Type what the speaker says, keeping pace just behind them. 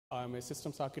I'm a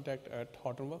systems architect at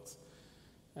Hortonworks,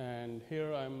 and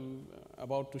here I'm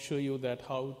about to show you that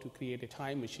how to create a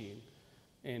time machine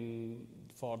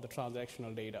for the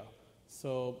transactional data.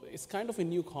 So it's kind of a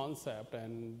new concept,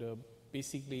 and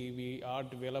basically we are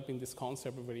developing this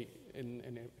concept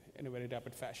in a very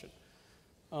rapid fashion.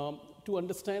 To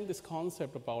understand this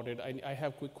concept about it, I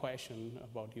have a quick question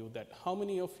about you, that how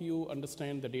many of you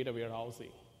understand the data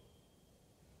warehousing?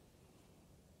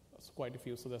 That's quite a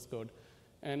few, so that's good.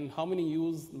 And how many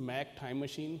use Mac Time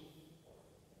Machine?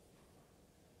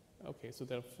 Okay, so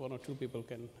there are 1 or 2 people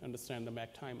can understand the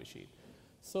Mac Time Machine.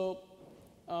 So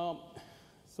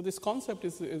this concept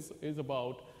is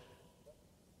about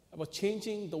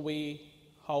changing the way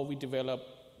how we develop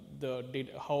the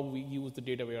data, how we use the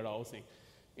data warehousing.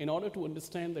 In order to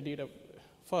understand the data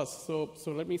first, so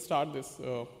let me start this.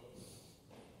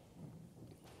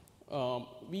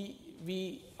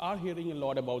 We are hearing a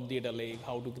lot about data lake,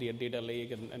 how to create data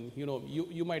lake, and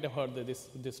you might have heard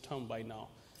this term by now.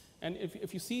 And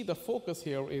if you see, the focus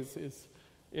here is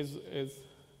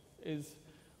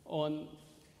on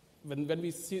when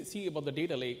we see about the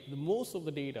data lake, most of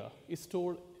the data is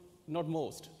stored, not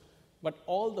most, but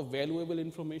all the valuable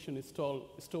information is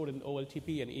stored in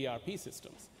OLTP and ERP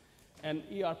systems. And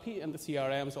ERP and the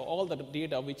CRMs are all the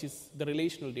data which is the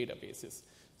relational databases.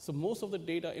 So most of the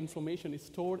data information is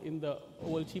stored in the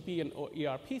OLTP and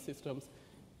ERP systems,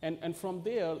 and from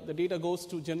there the data goes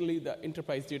to generally the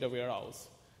enterprise data warehouse,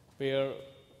 where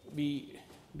we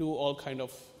do all kind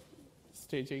of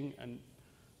staging and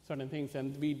certain things,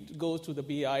 and we go to the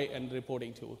BI and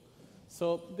reporting tool.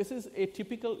 So this is a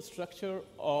typical structure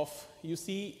of you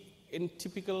see in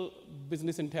typical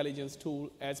business intelligence tool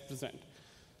as present.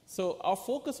 So our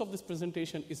focus of this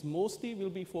presentation is mostly will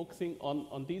be focusing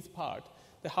on these parts,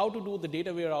 how to do the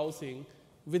data warehousing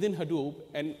within Hadoop,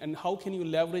 and how can you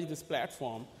leverage this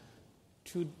platform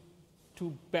to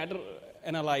better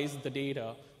analyze the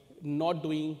data, not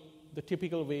doing the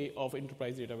typical way of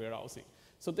enterprise data warehousing.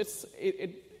 So that's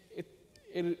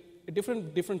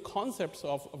different concepts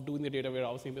of doing the data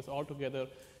warehousing. This altogether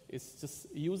is just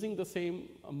using the same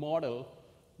model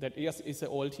that yes, it's a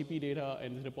OLTP data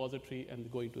and repository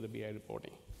and going to the BI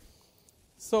reporting.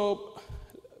 So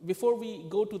before we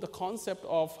go to the concept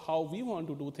of how we want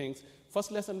to do things,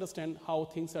 first let's understand how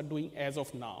things are doing as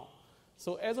of now.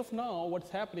 So as of now, what's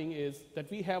happening is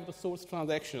that we have the source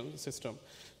transaction system,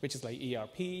 which is like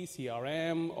ERP,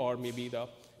 CRM, or maybe the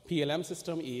PLM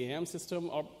system, EAM system,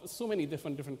 or so many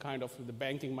different kind of, the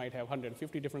banking might have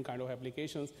 150 different kind of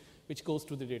applications, which goes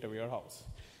to the data warehouse.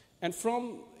 And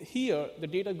from here, the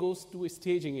data goes to a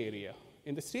staging area.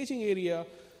 In the staging area,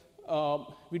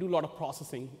 we do a lot of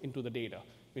processing into the data.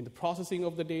 In the processing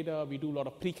of the data, we do a lot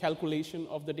of pre-calculation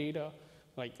of the data,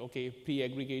 like, okay,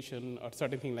 pre-aggregation or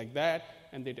certain thing like that,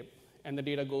 and the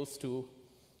data goes to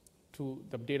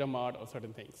the data mart or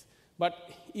certain things. But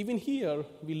even here,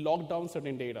 we lock down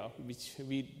certain data, which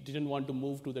we didn't want to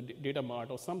move to the data mart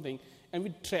or something, and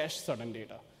we trash certain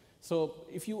data. So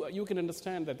if you can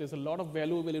understand that there's a lot of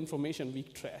valuable information we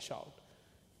trash out.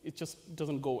 It just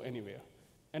doesn't go anywhere.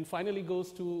 And finally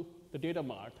goes to the data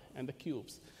mart and the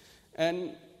cubes.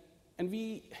 And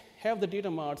we have the data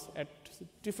marts at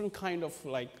different kind of,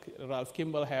 like Ralph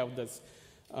Kimball have this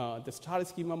the star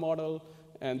schema model,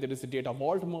 and there is a data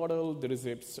vault model, there is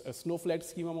a Snowflake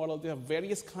schema model. There are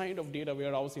various kind of data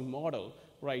warehousing model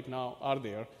right now are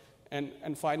there.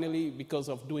 And finally, because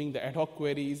of doing the ad hoc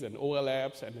queries and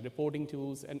OLAPs and reporting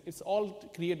tools, and it's all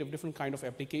creative different kind of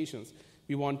applications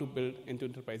we want to build into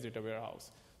enterprise data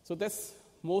warehouse. So that's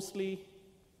mostly,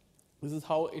 this is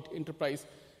how enterprise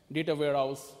data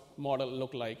warehouse model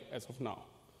look like as of now.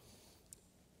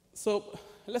 So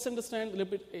let's understand a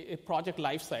little bit a project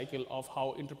life cycle of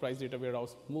how enterprise data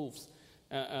warehouse moves,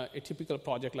 a typical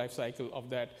project life cycle of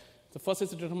that. So first is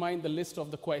to determine the list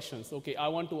of the questions. Okay, I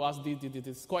want to ask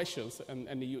these questions,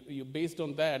 and you based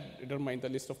on that, determine the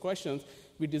list of questions.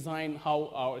 We design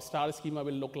how our star schema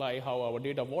will look like, how our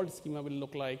data vault schema will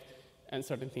look like, and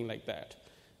certain thing like that.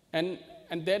 And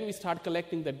then we start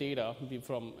collecting the data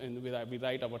we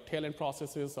write our tail end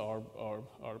processes, or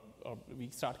we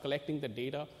start collecting the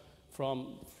data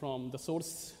from the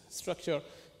source structure,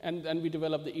 and then we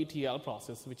develop the ETL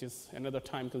process, which is another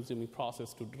time-consuming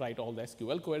process to write all the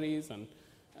SQL queries and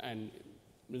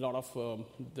a lot of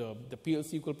the PL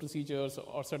SQL procedures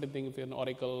or certain things if you're in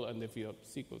Oracle and if you're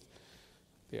SQL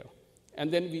there.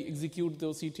 And then we execute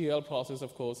those ETL process,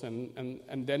 of course, and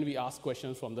then we ask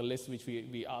questions from the list which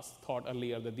we thought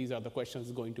earlier that these are the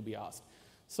questions going to be asked.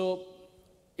 So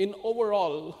in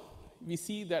overall, we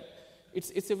see that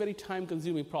it's a very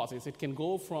time-consuming process. It can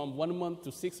go from 1 month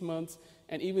to 6 months,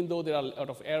 and even though there are a lot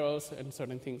of errors and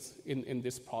certain things in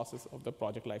this process of the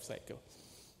project lifecycle.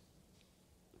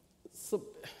 So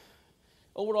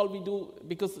overall,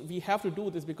 we have to do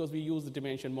this because we use the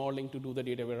dimension modeling to do the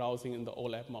data warehousing in the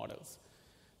OLAP models.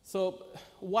 So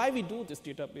why we do this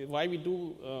data, why we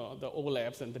do the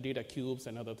OLAPs and the data cubes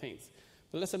and other things?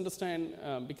 So let's understand,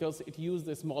 because it uses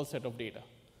a small set of data.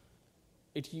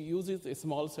 It uses a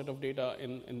small set of data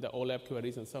in the OLAP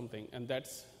queries and something, and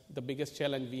that's the biggest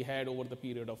challenge we had over the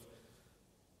period of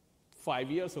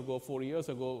 5 years ago, 4 years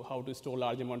ago, how to store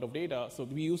large amount of data. So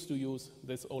we used to use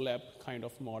this OLAP kind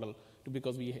of model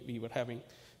because we were having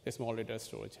a small data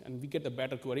storage. And we get the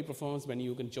better query performance when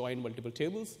you can join multiple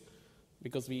tables,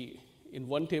 because in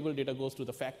one table, data goes to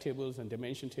the fact tables and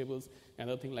dimension tables and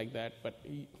other thing like that.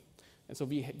 And so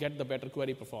we get the better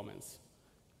query performance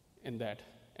in that.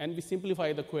 And we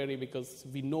simplify the query because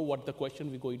we know what the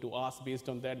question we're going to ask. Based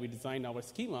on that, we design our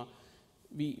schema.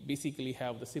 We basically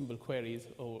have the simple queries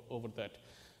over that.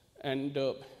 And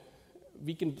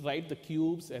we can write the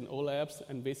cubes and OLAPs,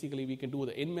 and basically we can do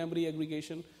the in-memory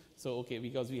aggregation. So, okay,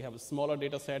 because we have a smaller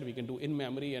data set, we can do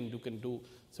in-memory, and you can do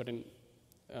certain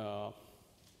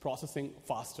processing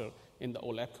faster in the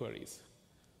OLAP queries.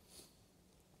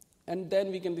 And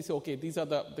then we can say, okay, these are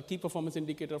the key performance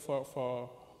indicator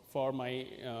for my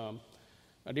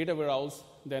data warehouse.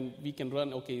 Then we can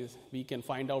run, okay, we can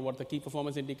find out what the key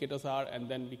performance indicators are, and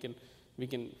then we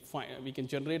can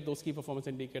generate those key performance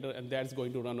indicators, and that's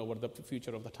going to run over the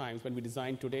future of the times when we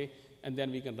design today, and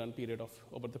then we can run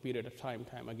over the period of time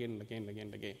again and again and again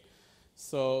and again.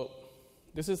 So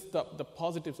this is the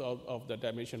positives of the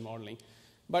dimension modeling.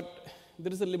 But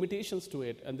there is a limitations to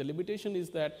it, and the limitation is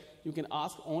that you can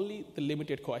ask only the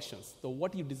limited questions. So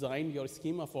what you design your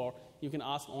schema for, you can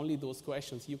ask only those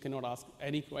questions. You cannot ask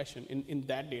any question in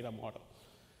that data model.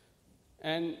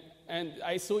 And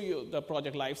I show you the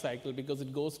project lifecycle because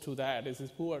it goes to that. It's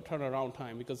this poor turnaround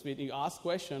time, because when you ask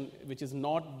question which is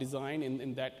not designed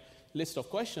in that list of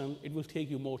questions, it will take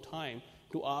you more time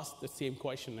to ask the same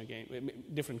question again,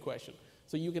 different question.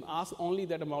 So you can ask only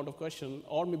that amount of question,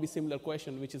 or maybe similar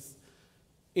question which is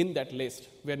in that list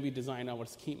when we design our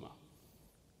schema.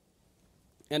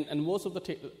 And most of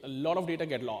a lot of data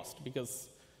get lost because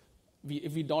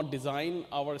if we don't design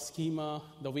our schema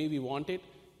the way we want it,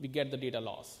 we get the data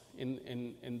loss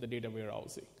in the data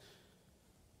warehousing.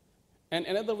 And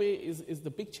another way is the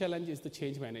big challenge is the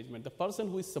change management. The person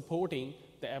who is supporting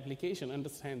the application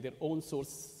understands their own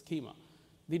source schema.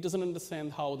 He doesn't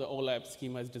understand how the OLAP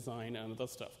schema is designed and other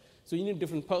stuff. So you need a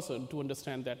different person to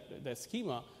understand that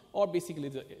schema, or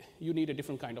basically you need a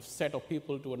different kind of set of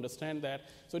people to understand that.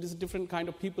 So it is a different kind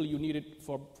of people you need it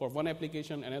for one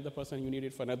application, another person you need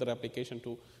it for another application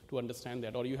to understand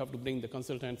that, or you have to bring the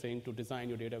consultants in to design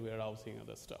your data warehousing and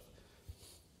other stuff.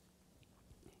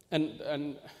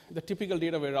 And the typical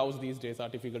data warehouse these days are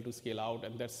difficult to scale out,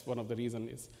 and that's one of the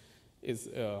reasons is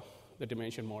the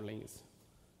dimension modeling is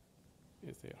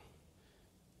there.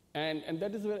 And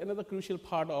that is another crucial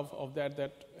part of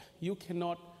that you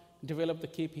cannot develop the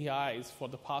KPIs for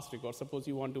the past record. Suppose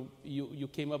you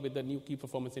came up with a new key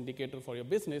performance indicator for your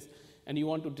business, and you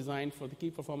want to design for the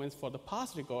key performance for the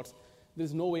past records.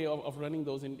 There's no way of running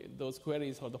those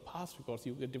queries for the past records.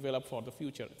 You can develop for the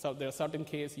future. So there are certain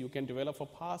cases you can develop for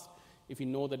past if you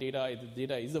know the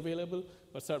data is available,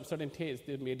 but certain cases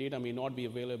data may not be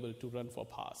available to run for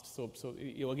past. So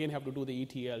you again have to do the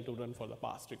ETL to run for the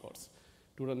past records,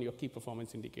 to run your key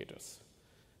performance indicators.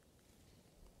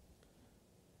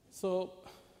 So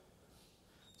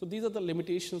these are the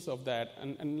limitations of that.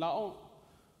 And now,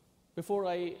 before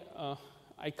I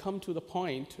come to the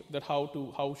point that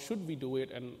how should we do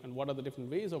it and what are the different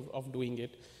ways of doing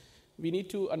it, we need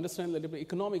to understand the different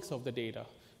economics of the data.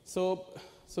 So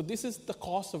this is the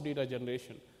cost of data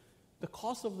generation. The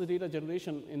cost of the data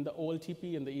generation in the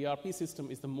OLTP and the ERP system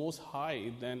is the most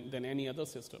high than any other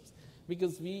systems,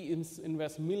 because we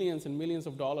invest millions and millions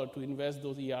of dollars to invest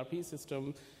those ERP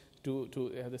systems, to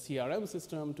the CRM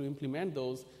system, to implement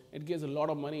those. It gives a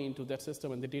lot of money into that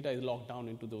system, and the data is locked down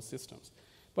into those systems.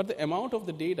 But the amount of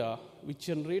the data we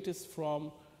generate is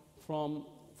from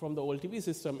the OLTP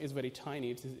system is very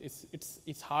tiny.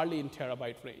 It's hardly in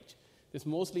terabyte range. It's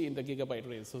mostly in the gigabyte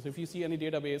range. So if you see any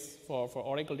database for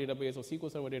Oracle database or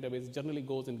SQL Server database, it generally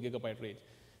goes in gigabyte range.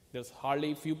 There's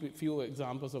hardly few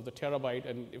examples of the terabyte,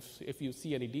 and if you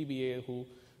see any DBA who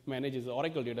manages the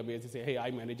Oracle database, they say, hey, I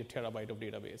manage a terabyte of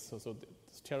database. So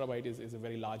this terabyte is a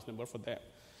very large number for them.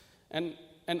 And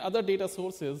other data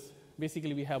sources,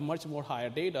 basically we have much more higher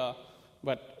data,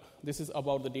 but this is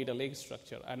about the data lake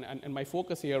structure. And my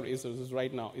focus here is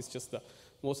right now is just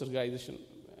most organization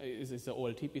is the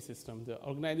OLTP system. The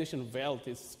organization wealth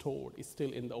is stored, is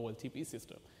still in the OLTP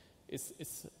system.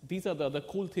 These are the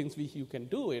cool things you can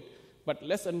do it, but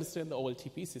let's understand the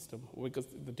OLTP system, because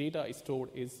the data is stored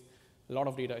a lot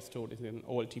of data is stored in the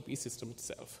OLTP system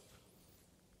itself.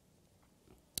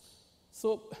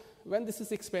 So when this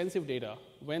is expensive data,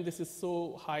 when this is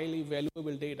so highly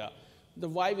valuable data, the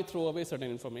why we throw away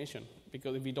certain information,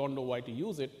 because if we don't know why to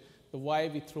use it, the why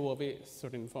we throw away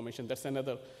certain information, that's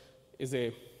another, is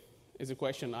a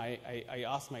question I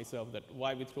ask myself, that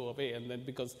why we throw away, and then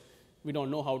because we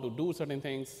don't know how to do certain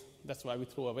things, that's why we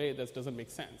throw away. That doesn't make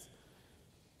sense.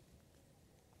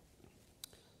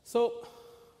 So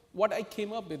what I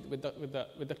came up with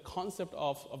the concept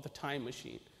of the time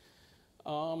machine,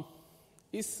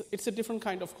 it's a different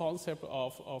kind of concept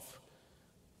of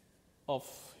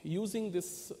using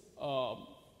this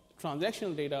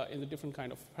transactional data in a different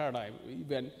kind of paradigm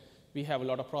when we have a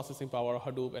lot of processing power of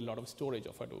Hadoop and a lot of storage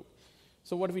of Hadoop.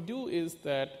 So what we do is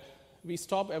that we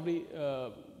stop when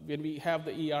we have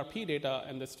the ERP data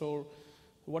and the store,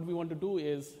 what we want to do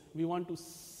is we want to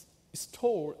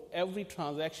store every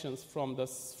transactions from the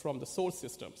source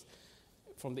systems.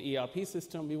 From the ERP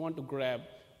system, we want to grab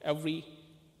every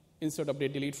insert,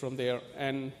 update, delete from there,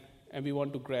 and we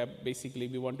want to grab, basically,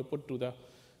 we want to put to the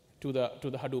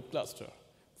Hadoop cluster.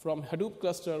 From Hadoop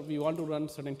cluster, we want to run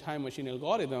certain time machine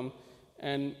algorithm,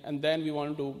 and then we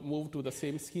want to move to the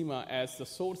same schema as the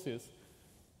sources,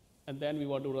 and then we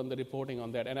want to run the reporting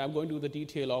on that. And I'm going to do the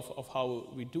detail of how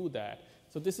we do that.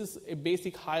 So this is a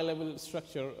basic high-level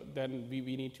structure. Then we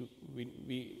need to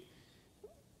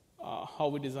how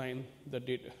we design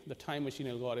the time machine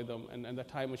algorithm and the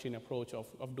time machine approach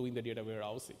of doing the data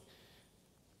warehousing.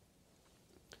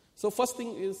 So first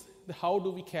thing is how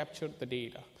do we capture the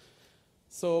data?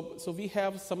 So we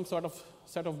have some sort of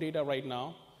set of data right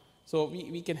now. So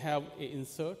we can have an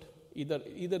insert. Either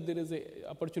there is an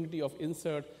opportunity of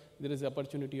insert, there is an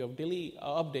opportunity of delete,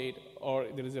 update, or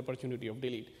there is an opportunity of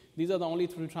delete. These are the only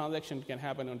three transactions can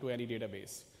happen onto any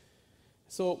database.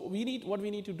 So what we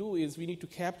need to do is we need to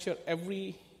capture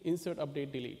every insert,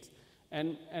 update, delete.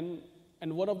 And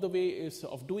one of the ways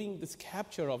of doing this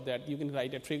capture of that, you can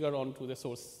write a trigger onto the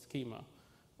source schema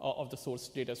of the source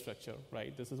data structure,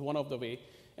 right? This is one of the way.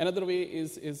 Another way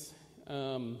is there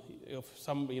are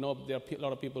a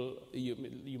lot of people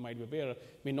you might be aware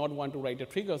may not want to write the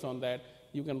triggers on that.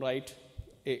 You can write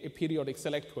a periodic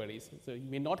select queries. So you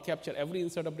may not capture every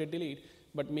insert, update, delete,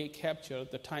 but may capture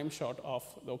the time shot of,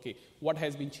 what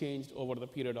has been changed over the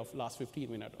period of last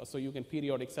 15 minutes. So you can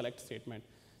periodic select statement.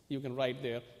 You can write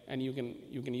there, and you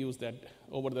can use that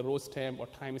over the row stamp or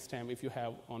time stamp if you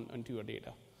have onto your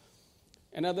data.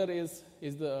 Another is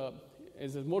a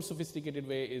more sophisticated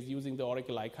way is using the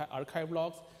Oracle archive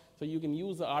logs. So you can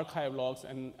use the archive logs,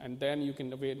 and then you can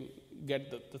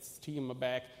get the schema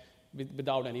back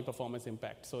without any performance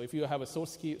impact. So if you have a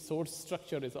source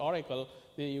structure is Oracle,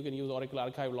 then you can use Oracle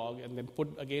archive log and then put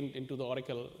again into the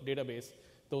Oracle database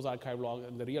those archive logs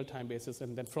on the real-time basis,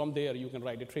 and then from there you can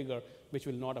write a trigger which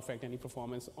will not affect any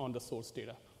performance on the source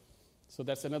data. So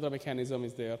that's another mechanism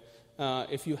is there.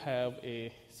 If you have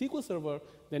a SQL Server,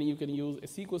 then you can use a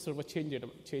SQL Server change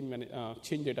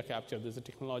data capture. There's a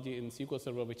technology in SQL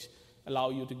Server which allow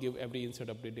you to give every insert,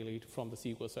 update, delete from the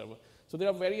SQL Server. So there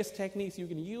are various techniques you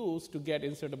can use to get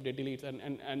insert, update, delete,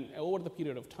 and over the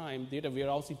period of time, data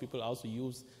warehousing people also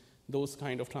use those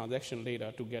kind of transaction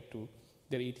data to get to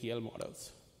their ETL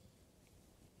models.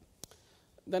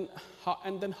 Then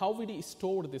how will we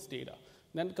store this data?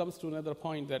 Then comes to another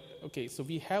point that, so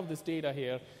we have this data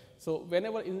here. So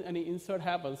whenever any insert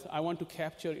happens, I want to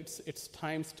capture its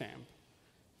timestamp.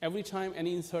 Every time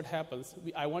any insert happens,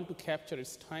 I want to capture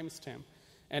its timestamp,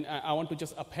 and I want to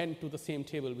just append to the same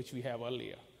table which we have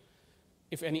earlier.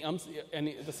 If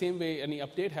the same way any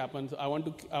update happens, I want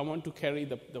to carry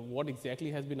the what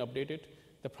exactly has been updated,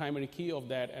 the primary key of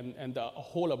that, and the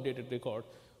whole updated record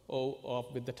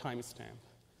with the timestamp.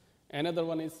 Another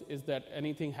one is that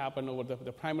anything happened over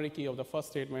the primary key of the first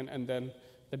statement, and then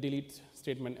the delete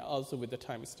statement also with the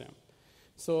timestamp.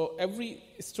 So every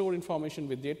store information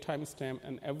with date timestamp,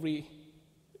 and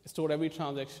store every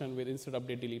transaction with insert,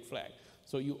 update, delete flag.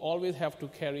 So you always have to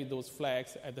carry those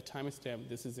flags at the timestamp.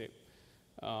 This is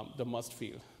the must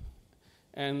field.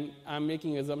 And I'm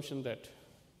making an assumption that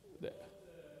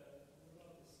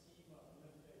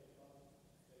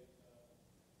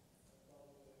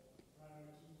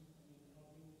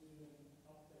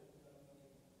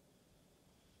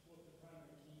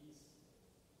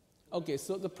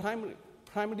so the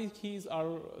primary keys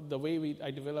are, the way I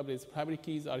developed is primary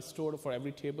keys are stored for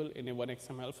every table in a one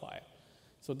XML file.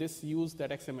 So this used that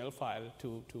XML file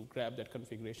to grab that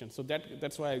configuration. So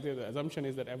that's why the assumption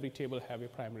is that every table have a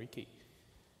primary key.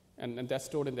 And that's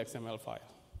stored in the XML file.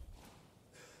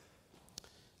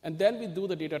 And then we do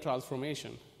the data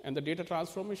transformation. And the data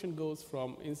transformation goes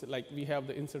from, like we have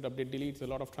the insert, update, delete, a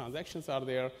lot of transactions are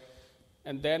there.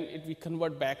 And then we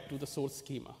convert back to the source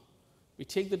schema. We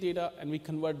take the data and we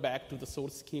convert back to the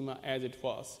source schema as it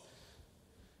was.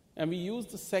 And we use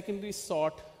the secondary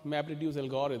sort MapReduce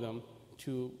algorithm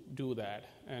to do that.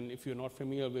 And if you're not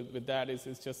familiar with that, it's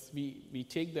just we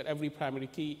take that every primary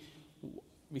key,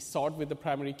 we sort with the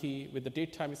primary key, with the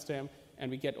date timestamp, and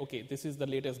we get, okay, this is the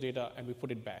latest data, and we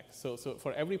put it back. So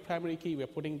for every primary key, we're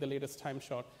putting the latest time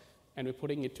shot, and we're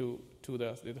putting it to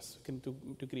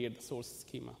create the source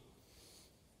schema.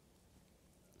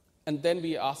 And then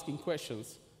we are asking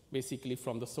questions, basically,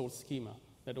 from the source schema.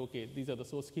 That, okay, these are the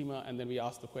source schema, and then we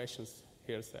ask the questions.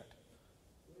 Here's that.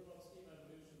 What about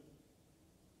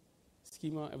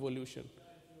schema evolution? Schema evolution.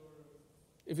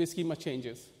 If your schema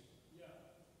changes.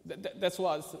 Yeah. That's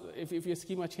why, if your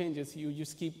schema changes, you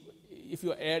just keep, if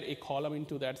you add a column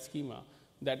into that schema,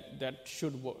 that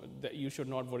you should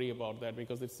not worry about that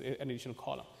because it's an additional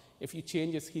column. If you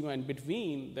change a schema in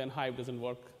between, then Hive doesn't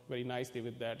work very nicely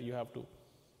with that. You have to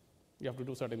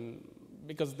do certain,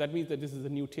 because that means that this is a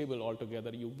new table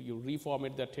altogether. You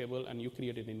reformat that table and you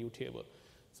created a new table.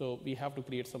 So we have to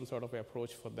create some sort of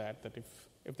approach for that, that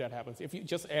if that happens. If you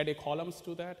just add a columns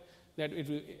to that it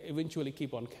will eventually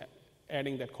keep on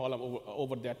adding that column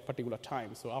over that particular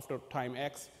time. So after time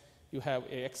X, you have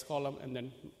a X column, and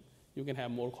then you can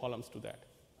have more columns to that.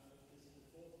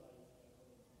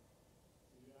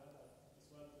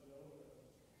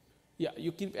 Yeah,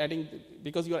 you keep adding,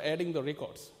 because you are adding the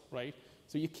records, right?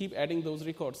 So you keep adding those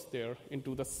records there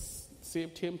into the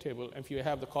same table. And if you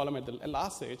have the column at the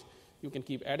last stage, you can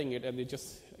keep adding it, and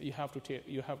you have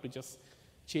to just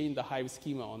change the Hive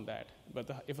schema on that.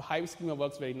 But if Hive schema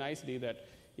works very nicely, that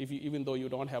even though you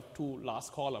don't have two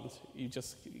last columns, you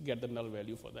just get the null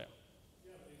value for them.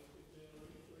 Yeah, but if the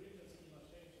original schema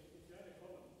changes, if you add a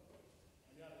column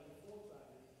and you add a default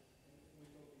value, and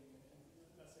we're talking,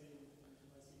 let's say into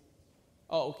my sequence.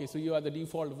 Oh, okay. So you are the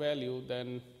default value,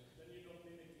 then. Then you're not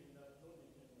limiting that logic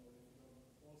anymore. If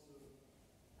you don't also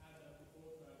add that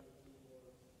default value to your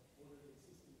already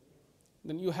existing data.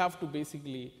 Then you have to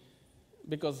basically,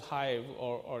 because Hive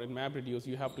or in MapReduce,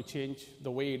 you have to change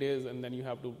the way it is, and then you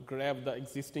have to grab the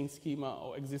existing schema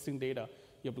or existing data.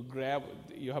 You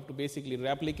have to basically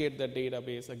replicate that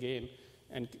database again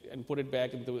and put it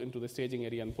back into the staging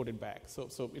area and put it back. So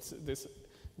it's this.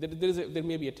 There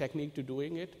may be a technique to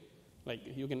doing it, like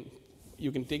you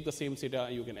can take the same data,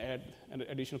 you can add an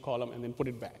additional column and then put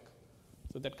it back.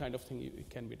 So that kind of thing it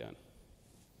can be done.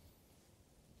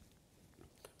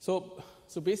 So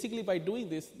basically, by doing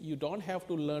this, you don't have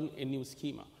to learn a new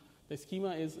schema. The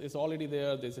schema is already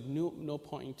there. There's no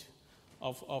point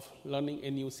of learning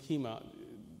a new schema.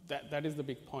 That is the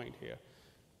big point here.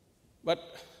 But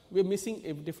we're missing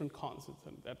a different concept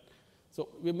than that. So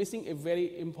we're missing a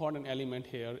very important element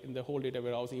here in the whole data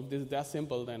warehousing. If this is that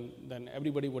simple, then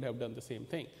everybody would have done the same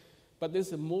thing. But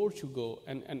there's more to go.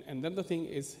 And then the thing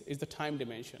is the time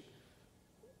dimension.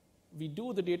 We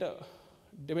do the data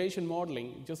dimension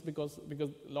modeling just because a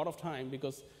lot of time,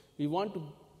 because we want to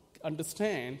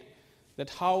understand that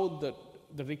how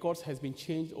the records has been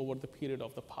changed over the period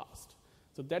of the past.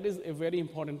 So that is a very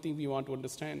important thing we want to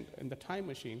understand in the time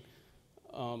machine,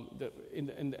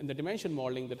 in the dimension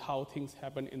modeling, that how things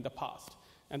happen in the past.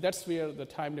 And that's where the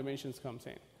time dimensions comes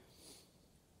in.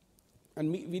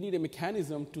 And we need a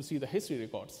mechanism to see the history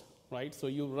records, right? So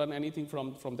you run anything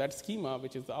from that schema,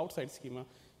 which is the outside schema,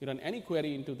 you run any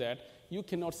query into that, you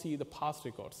cannot see the past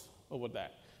records over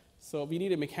that. So we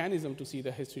need a mechanism to see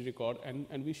the history record,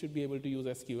 and we should be able to use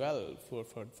SQL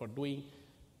for doing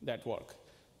that work.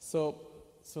 So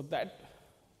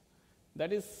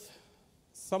that is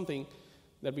something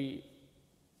that we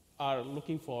are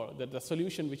looking for, that the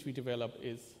solution which we develop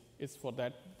is for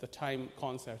that, the time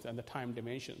concept and the time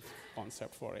dimensions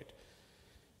concept for it.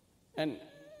 And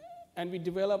we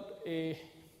developed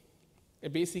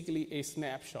basically a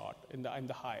snapshot in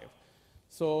the Hive.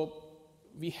 So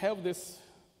we have this,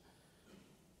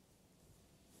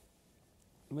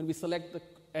 when we select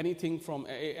anything from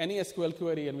any SQL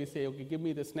query and we say, okay, give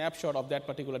me the snapshot of that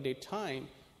particular date time,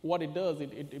 what it does,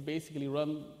 it basically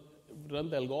run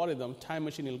the algorithm, time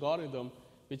machine algorithm,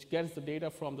 which gets the data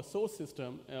from the source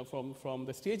system, from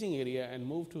the staging area, and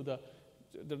move to the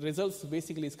results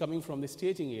basically is coming from the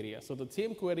staging area. So the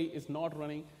same query is not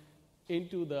running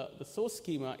into the source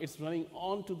schema, it's running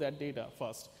onto that data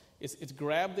first. It's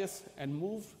grab this and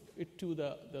move it to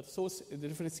the source, the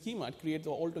different schema. It creates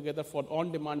altogether for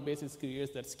on-demand basis,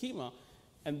 creates that schema,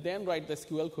 and then write the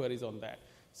SQL queries on that.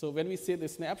 So when we say the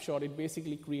snapshot, it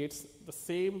basically creates the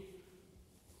same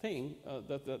thing,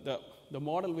 the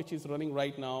model which is running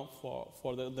right now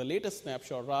for the latest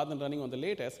snapshot, rather than running on the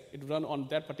latest, it run on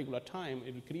that particular time.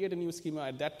 It will create a new schema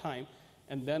at that time,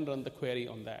 and then run the query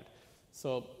on that.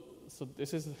 So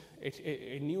this is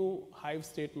a new Hive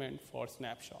statement for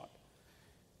snapshot.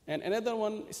 And another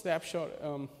one snapshot,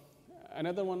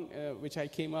 which I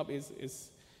came up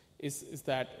is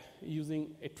that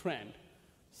using a trend.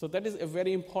 So that is a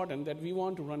very important that we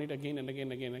want to run it again and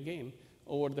again and again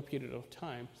over the period of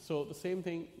time. So the same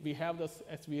thing, we have this,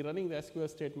 as we're running the SQL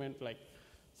statement like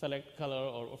select color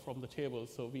or from the table.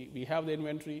 So we have the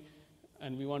inventory,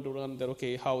 and we want to run that,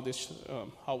 okay,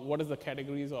 what is the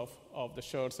categories of the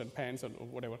shirts and pants and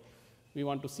whatever we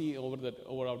want to see over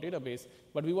our database,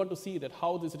 but we want to see that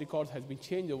how this record has been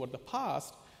changed over the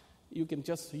past. You can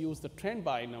just use the trend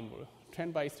by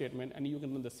statement, and you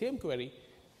can run the same query,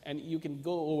 and you can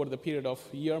go over the period of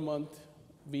year, month,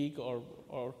 week,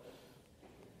 or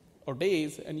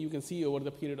days, and you can see over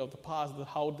the period of the past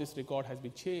how this record has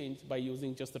been changed by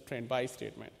using just the trend by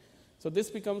statement. So this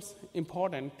becomes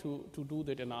important to do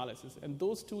that analysis. And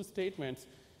those two statements,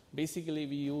 basically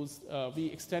we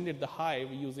extended the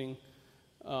Hive using,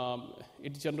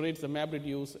 it generates the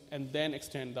MapReduce and then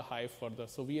extend the Hive further.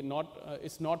 So we are not,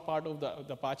 it's not part of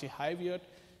the Apache Hive yet.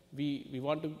 We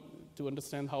want to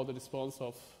understand how the response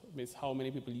of means how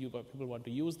many people want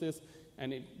to use this,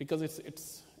 and because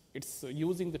it's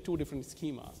using the two different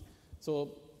schemas. So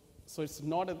it's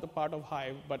not at the part of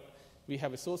Hive, but we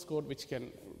have a source code which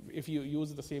can, if you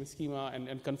use the same schema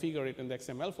and configure it in the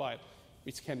XML file,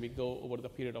 which can go over the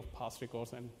period of past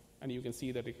records, and you can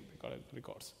see the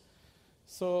records.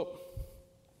 So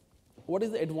what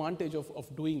is the advantage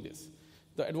of doing this?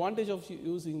 The advantage of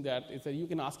using that is that you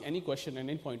can ask any question at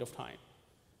any point of time.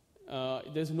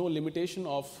 There's no limitation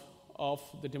of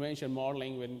the dimension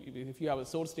modeling. If you have a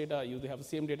source data, you have the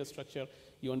same data structure,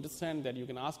 you understand that you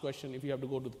can ask question. If you have to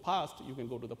go to the past, you can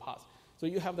go to the past. So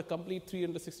you have the complete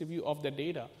 360 view of the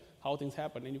data, how things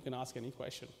happen, and you can ask any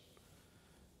question.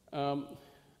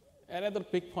 Another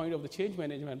big point of the change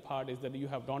management part is that you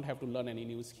don't have to learn any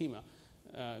new schema.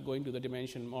 Going to the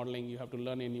dimension modeling, you have to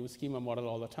learn a new schema model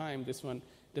all the time. This one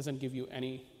doesn't give you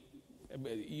any,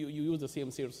 you use the same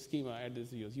schema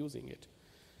as you're using it.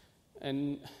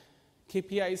 And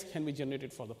KPIs can be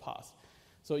generated for the past.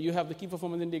 So you have the key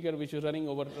performance indicator, which is running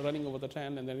over the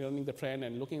trend, and then running the trend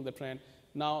and looking at the trend.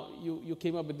 Now you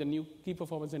came up with the new key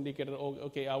performance indicator. Oh,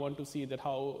 okay, I want to see that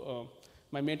how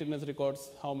my maintenance records,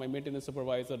 how my maintenance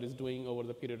supervisor is doing over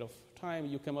the period of time.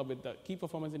 You come up with the key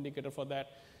performance indicator for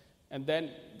that. And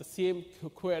then the same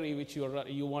query which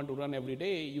you want to run every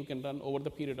day, you can run over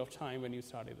the period of time when you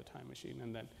started the time machine,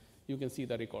 and then you can see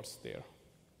the records there.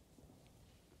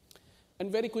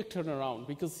 And very quick turnaround,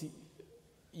 because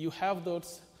you have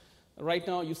those. Right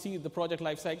now, you see the project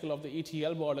life cycle of the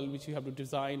ETL model, which you have to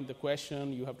design the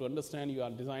question, you have to understand, you are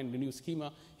designing the new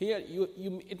schema. Here,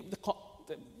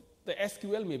 the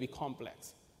SQL may be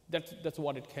complex. That's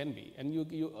what it can be. And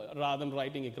you rather than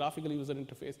writing a graphical user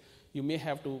interface, you may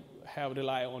have to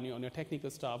rely on your technical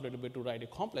staff a little bit to write a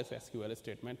complex SQL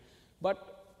statement.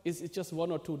 But it's just 1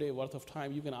 or 2 days worth of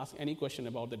time. You can ask any question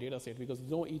about the data set because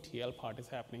no ETL part is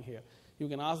happening here. You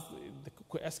can ask,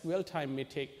 the SQL time may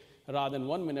take, rather than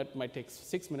 1 minute, might take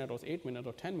 6 minutes or 8 minutes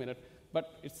or 10 minutes,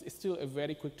 but it's still a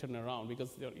very quick turnaround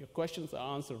because your questions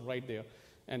are answered right there,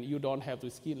 and you don't have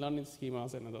to learn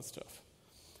schemas and other stuff.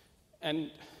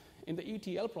 And in the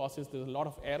ETL process, there's a lot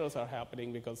of errors are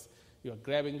happening because you're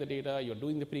grabbing the data, you're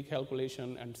doing the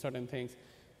pre-calculation and certain things.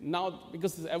 Now,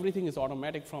 because everything is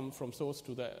automatic from source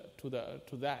to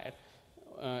that,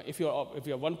 if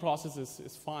your one process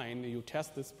is fine, you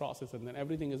test this process, and then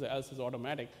everything else is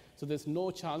automatic. So there's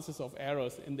no chances of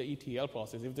errors in the ETL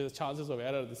process. If there's chances of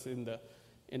errors in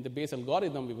the base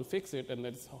algorithm, we will fix it, and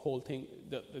that's the whole thing.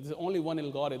 There's only one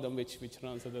algorithm which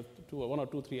runs, so there's 1 or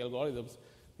 2, 3 algorithms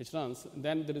which runs.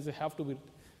 Then there is have to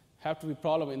be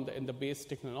problem in the base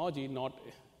technology, not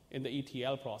in the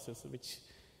ETL process, which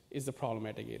is the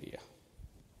problematic area.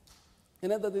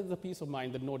 Another thing is the peace of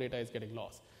mind that no data is getting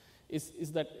lost.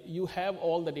 Is that you have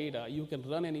all the data, you can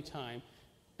run any time,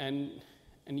 and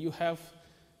you have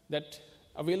that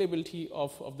availability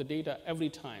of the data every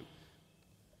time.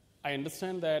 I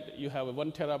understand that you have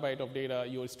 1 terabyte of data,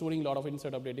 you're storing a lot of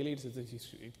insert, update, deletes,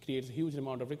 it creates a huge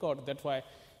amount of record. That's why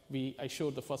I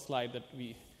showed the first slide that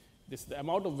the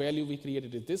amount of value we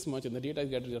created is this much, and the data is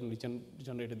getting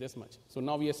generated this much. So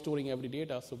now we are storing every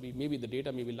data, so maybe the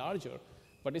data may be larger,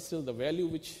 but it's still the value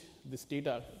which this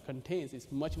data contains is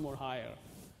much more higher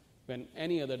than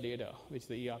any other data which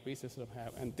the ERP system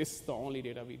have, and this is the only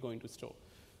data we're going to store.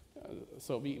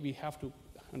 So we have to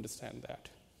understand that.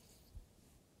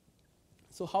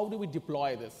 So how do we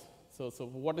deploy this? So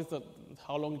what is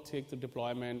how long it takes the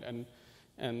deployment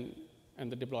and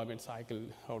the deployment cycle,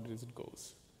 how does it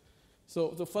goes?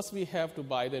 So first we have to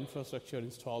buy the infrastructure,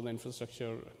 install the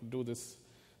infrastructure, do this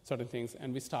certain things,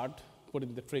 and we start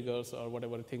putting the triggers or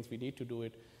whatever things we need to do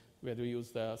it, whether we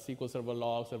use the SQL Server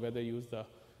logs or whether we use the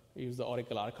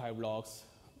Oracle Archive logs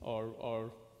or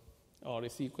a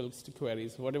SQL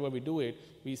queries. Whatever we do it,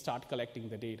 we start collecting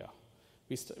the data.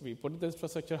 We put the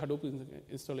infrastructure Hadoop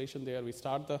installation there, we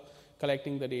start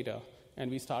collecting the data, and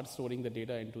we start storing the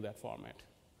data into that format.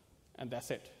 And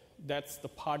that's it. That's the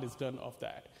part is done of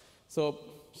that. So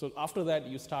after that,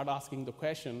 you start asking the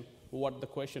question, what the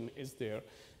question is there.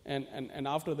 And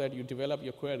after that, you develop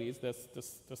your queries. That's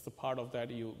the part of that.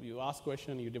 You ask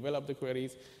question, you develop the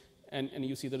queries, and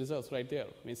you see the results right there.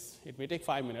 It may take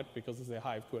 5 minutes because it's a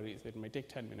Hive queries. It may take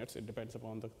 10 minutes. It depends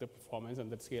upon the performance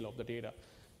and the scale of the data.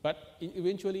 But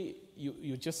eventually,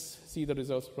 you just see the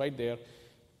results right there,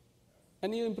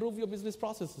 and you improve your business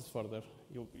processes further.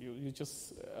 You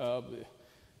just,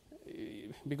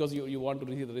 because you want to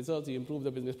see the results, you improve the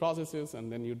business processes,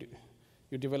 and then you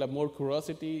develop more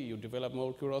curiosity,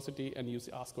 and you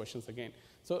ask questions again.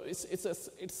 So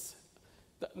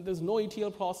there's no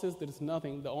ETL process, there is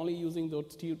nothing. The only using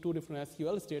those two different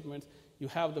SQL statements, you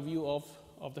have the view of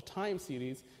the time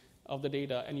series of the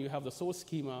data, and you have the source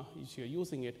schema which you're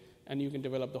using it, and you can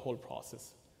develop the whole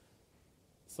process.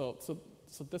 So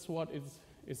that's what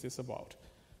is this about.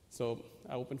 So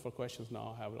I open for questions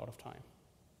now. I have a lot of time.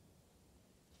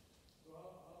 So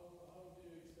how do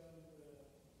you extend?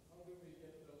 How do we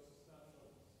get those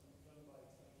snapshots and run by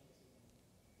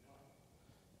extensions?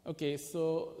 Okay,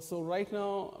 so right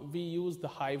now we use the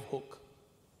Hive hook.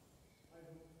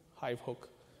 Hive hook.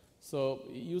 So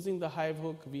using the Hive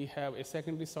hook, we have a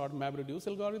secondary sort MapReduce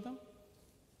algorithm.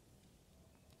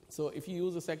 So if you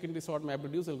use a secondary sort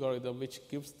MapReduce algorithm, which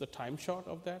gives the time shot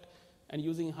of that, and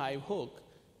using Hive hook,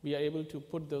 we are able to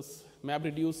put this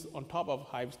MapReduce on top of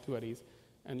Hive's queries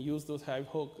and use those Hive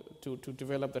hook to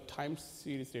develop the time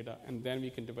series data, and then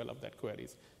we can develop that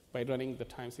queries by running the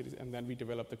time series, and then we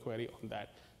develop the query on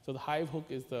that. So the Hive hook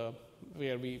is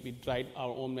where we write our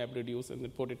own MapReduce and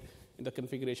then put it in the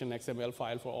configuration XML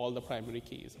file for all the primary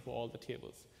keys, for all the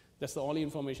tables. That's the only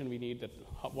information we need, that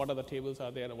what are the tables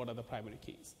are there and what are the primary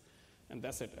keys. And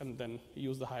that's it. And then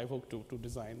use the Hive hook to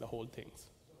design the whole things.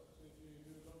 So if you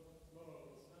do a lot of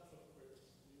snapshot queries,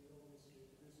 you obviously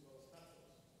produce a lot of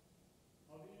snapshots.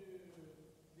 How do you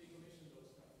decommission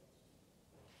those snapshots?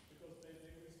 Because they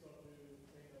really start to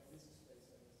take up disk space,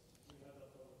 I guess. We had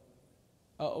that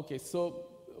problem. Okay, so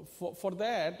for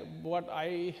that, what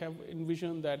I have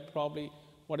envisioned that probably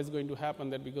what is going to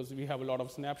happen, that because we have a lot of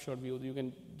snapshot views, you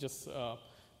can just,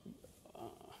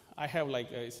 I have like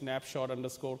a snapshot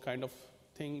underscore kind of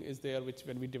thing is there, which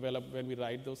when we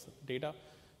write those data,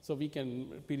 so we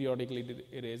can periodically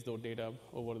erase those data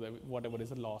over whatever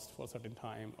is lost for a certain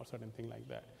time or certain thing like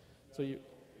that. So you.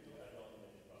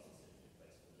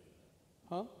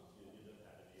 Huh?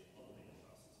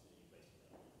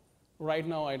 Right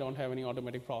now, I don't have any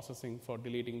automatic processing for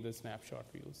deleting the snapshot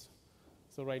views.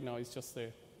 So right now, it's just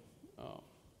a.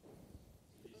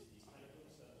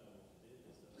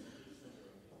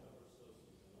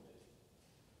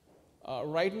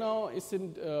 Right now,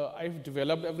 I've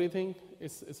developed everything.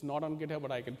 It's not on GitHub,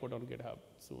 but I can put on GitHub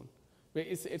soon.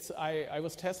 I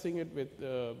was testing it with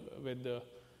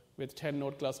 10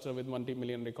 node cluster with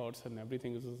multi-million records, and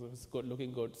everything is good,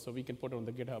 looking good. So we can put it on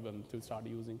the GitHub and to start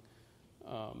using.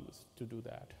 To do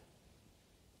that.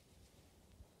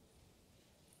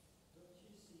 Don't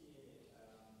you see danger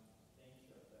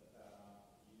that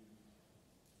you,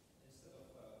 instead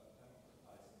of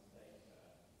democratizing data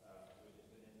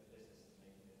within the business and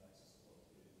making it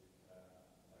accessible to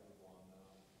everyone,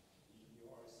 you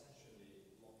are essentially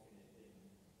locking it in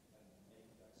and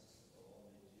making it accessible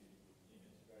only to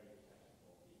very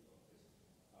technical people? Because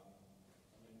I would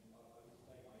play my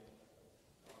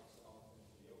cards out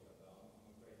into the open. I'm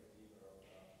a great believer of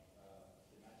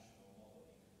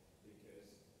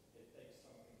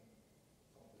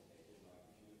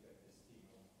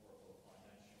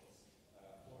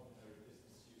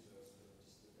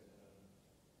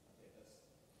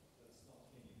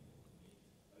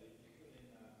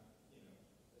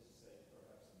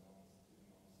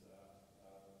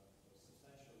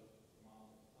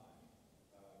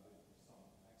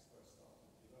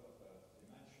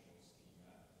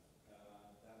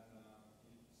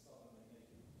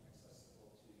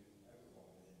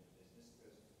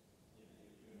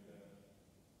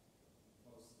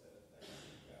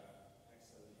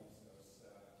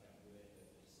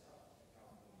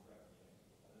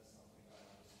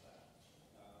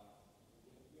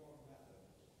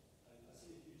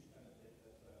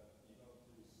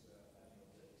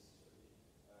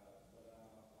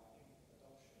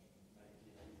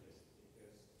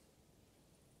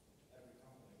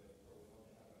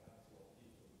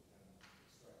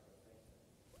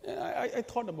I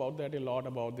thought about that a lot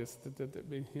about this.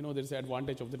 There's the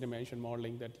advantage of the dimension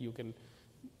modeling that you can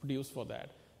produce for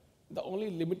that. The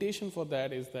only limitation for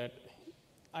that is that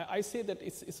I say that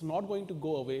it's not going to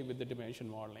go away with the dimension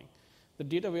modeling. The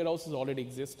data warehouse is already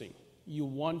existing. You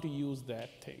want to use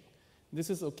that thing. This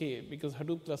is okay because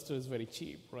Hadoop cluster is very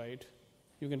cheap, right?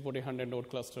 You can put a 100-node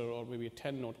cluster or maybe a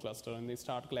 10-node cluster, and they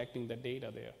start collecting the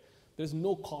data there. There's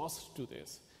no cost to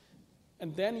this.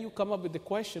 And then you come up with the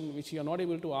question which you are not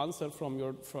able to answer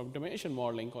from dimension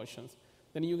modeling questions.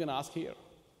 Then you can ask here,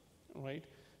 right?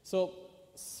 So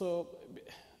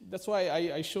that's why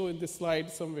I show in this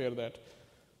slide somewhere that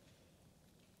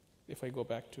if I go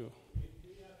back to.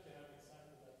 We have to have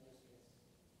exactly that use case.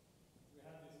 We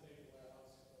have this data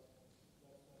warehouse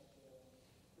that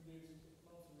produces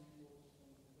lots of reports, and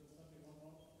there's something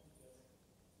wrong with that.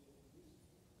 There's too much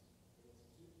data. So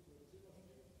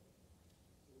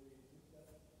we took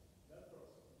that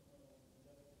process and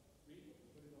that report, we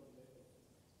put it on the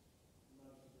database.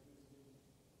 Managed to produce it.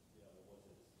 Yeah, but what's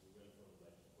it? We went from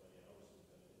like 20 hours to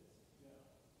 10 minutes. Yeah.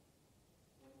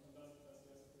 And that's just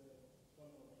the 12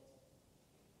 node process.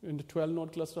 In the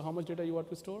 12-node cluster, how much data you want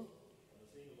to store? On the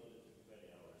single node, it took 20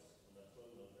 hours. On that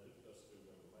 12 node Hadoop cluster,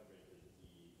 when we migrated the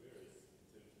queries,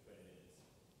 it took 20 minutes.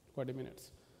 20 minutes.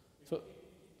 So,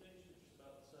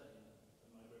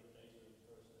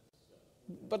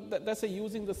 but that's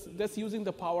using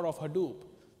the power of Hadoop.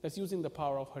 That's using the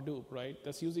power of Hadoop, right?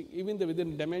 That's using, even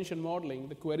within dimension modeling,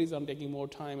 the queries are taking more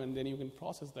time, and then you can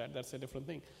process that. That's a different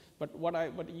thing. But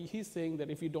but he's saying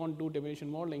that if you don't do dimension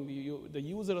modeling, the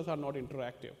users are not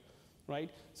interactive,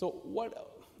 right? So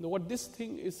what this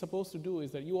thing is supposed to do is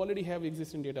that you already have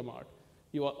existing data mart.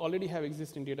 You already have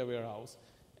existing data warehouse.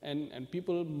 And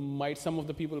some of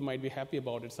the people might be happy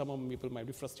about it. Some of the people might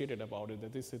be frustrated about it,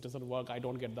 that it doesn't work. I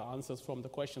don't get the answers from the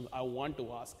questions I want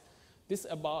to ask. This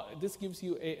gives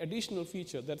you an additional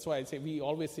feature. That's why we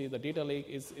always say the data lake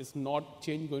is not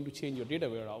going to change your data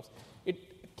warehouse. It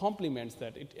complements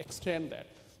that. It extends that.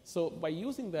 So by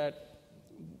using that,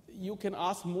 you can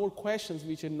ask more questions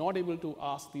which you're not able to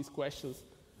ask these questions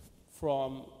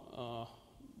from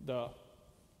the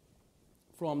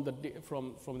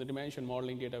dimension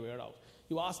modeling data warehouse.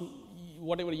 You ask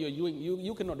whatever you're doing,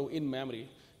 you cannot do in memory.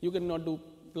 You cannot do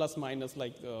plus minus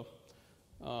like you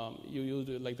use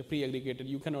like the pre-aggregated.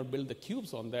 You cannot build the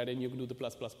cubes on that, and you can do the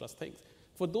plus things.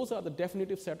 For those are the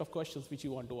definitive set of questions which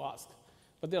you want to ask.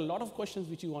 But there are a lot of questions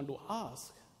which you want to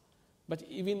ask. But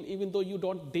even though you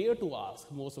don't dare to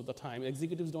ask most of the time,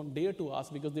 executives don't dare to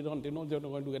ask because they know they're not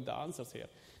going to get the answers here.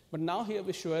 But now here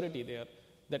with surety there,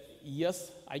 that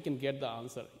yes, I can get the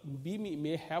answer. We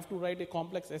may have to write a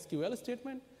complex SQL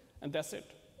statement, and that's it.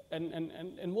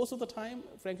 And most of the time,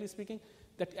 frankly speaking,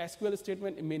 that SQL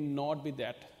statement may not be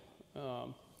that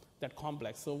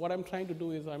complex. So what I'm trying to do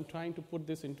is I'm trying to put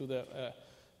this into the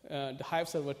Hive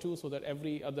server 2 so that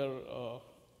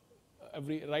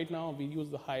right now we use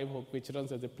the Hive hook, which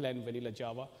runs as a plain vanilla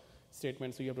Java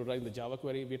statement, so you have to write the Java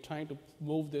query. We're trying to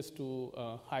move this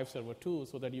to Hive server 2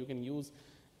 so that you can use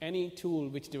any tool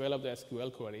which develop the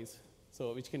SQL queries.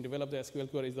 So which can develop the SQL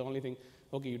queries, the only thing,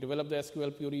 okay, you develop the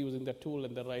SQL query using that tool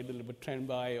and then write a little bit trend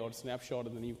by or snapshot,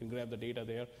 and then you can grab the data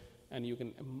there and you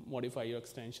can modify your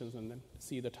extensions and then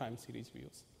see the time series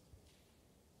views.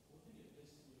 One thing you're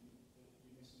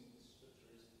missing in this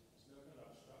structure is no kind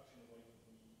of abstraction away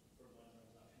from the frontline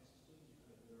transactional system. You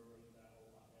kind of mirroring that all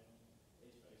back-end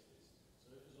databases.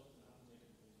 So if there's often happens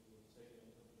in companies who will take a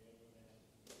company over and they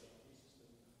have the ERP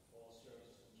system or CRM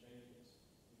system changes,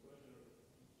 you have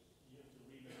to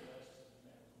remake their system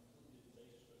and have a completely different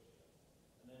data structure.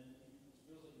 And then it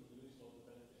feels like you lose all the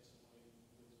benefits of having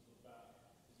built it back,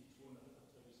 because each one has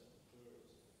totally separate queries.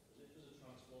 As if there's a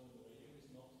transform in the way here is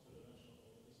not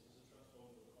two-dimensional, this is a transform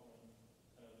with a common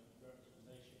kind of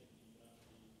representation. You can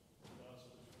actually answer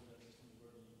the different systems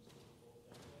where you use data.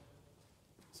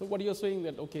 So what you're saying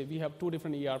that, okay, we have two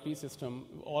different ERP systems,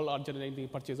 all are generating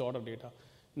purchase order data.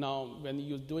 Now, when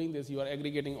you're doing this, you are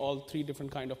aggregating all three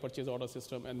different kind of purchase order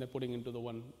system and then putting into the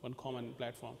one common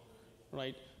platform,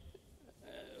 right?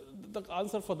 The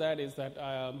answer for that is that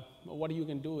what you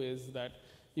can do is that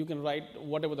you can write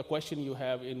whatever the question you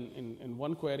have in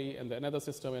one query and another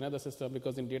system,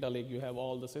 because in data lake you have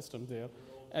all the systems there,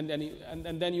 and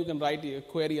then you can write a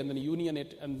query and then union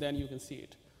it, and then you can see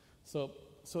it. So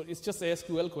it's just a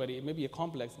SQL query. It may be a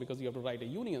complex because you have to write a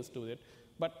unions to it,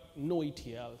 but no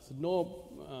ETLs,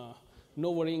 no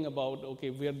worrying about,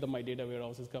 okay, where my data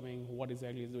warehouse is coming, what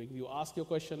exactly is doing. You ask your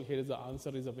question, here is the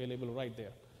answer is available right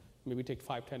there. Maybe take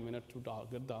 5-10 minutes to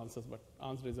get the answers, but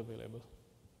answer is available.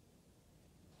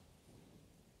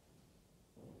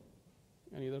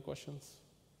 Any other questions?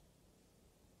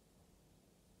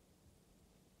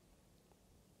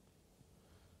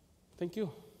 Thank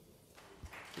you.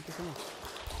 Thank you so much.